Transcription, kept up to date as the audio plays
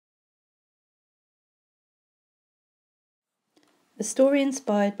A story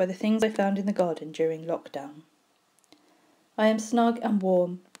inspired by the things I found in the garden during lockdown. I am snug and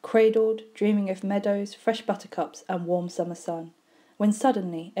warm, cradled, dreaming of meadows, fresh buttercups and warm summer sun, when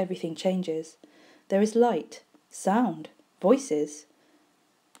suddenly everything changes. There is light, sound, voices.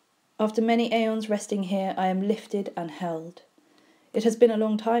 After many aeons resting here, I am lifted and held. It has been a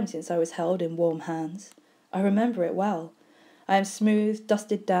long time since I was held in warm hands. I remember it well. I am smoothed,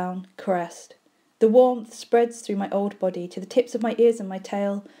 dusted down, caressed. The warmth spreads through my old body to the tips of my ears and my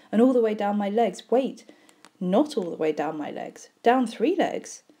tail, and all the way down my legs. Wait, not all the way down my legs. Down 3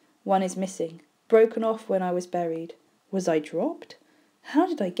 legs. One is missing, broken off when I was buried. Was I dropped? How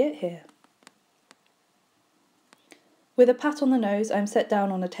did I get here? With a pat on the nose, I am set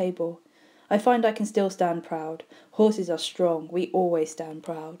down on a table. I find I can still stand proud. Horses are strong. We always stand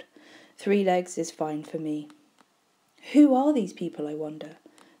proud. 3 legs is fine for me. Who are these people, I wonder?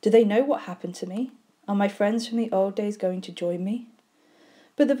 Do they know what happened to me? Are my friends from the old days going to join me?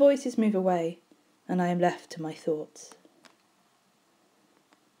 But the voices move away, and I am left to my thoughts.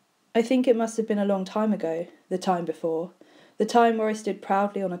 I think it must have been a long time ago, the time before, the time where I stood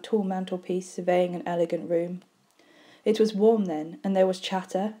proudly on a tall mantelpiece surveying an elegant room. It was warm then, and there was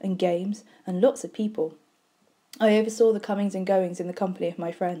chatter and games and lots of people. I oversaw the comings and goings in the company of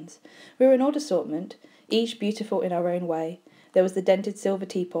my friends. We were an odd assortment, each beautiful in our own way. There was the dented silver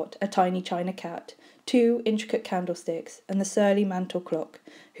teapot, a tiny china cat, 2 intricate candlesticks, and the surly mantel clock,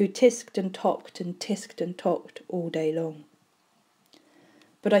 who tisked and tocked all day long.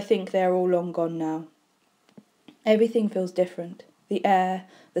 But I think they are all long gone now. Everything feels different. The air,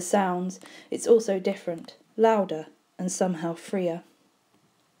 the sounds, it's all so different, louder, and somehow freer.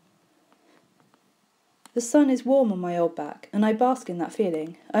 The sun is warm on my old back, and I bask in that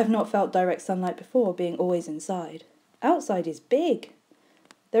feeling. I have not felt direct sunlight before, being always inside. Outside is big.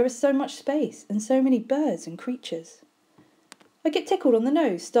 There is so much space, and so many birds and creatures. I get tickled on the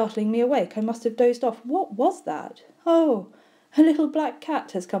nose, startling me awake. I must have dozed off. What was that? Oh, a little black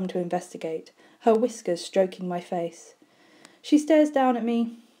cat has come to investigate, her whiskers stroking my face. She stares down at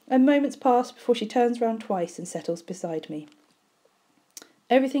me, and moments pass before she turns round twice and settles beside me.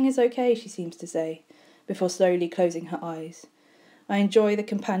 Everything is okay, she seems to say, before slowly closing her eyes. I enjoy the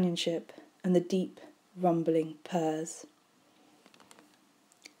companionship and the deep, rumbling purrs.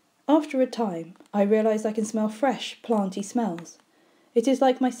 After a time, I realise I can smell fresh, planty smells. It is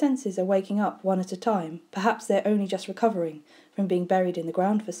like my senses are waking up one at a time. Perhaps they're only just recovering from being buried in the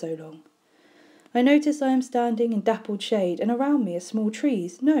ground for so long. I notice I am standing in dappled shade, and around me are small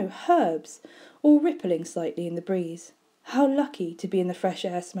trees, no, herbs, all rippling slightly in the breeze. How lucky to be in the fresh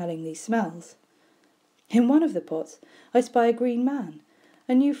air smelling these smells. In one of the pots, I spy a green man,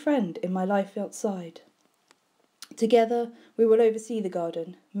 a new friend in my life outside. Together, we will oversee the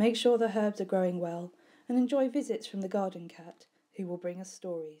garden, make sure the herbs are growing well, and enjoy visits from the garden cat, who will bring us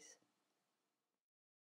stories.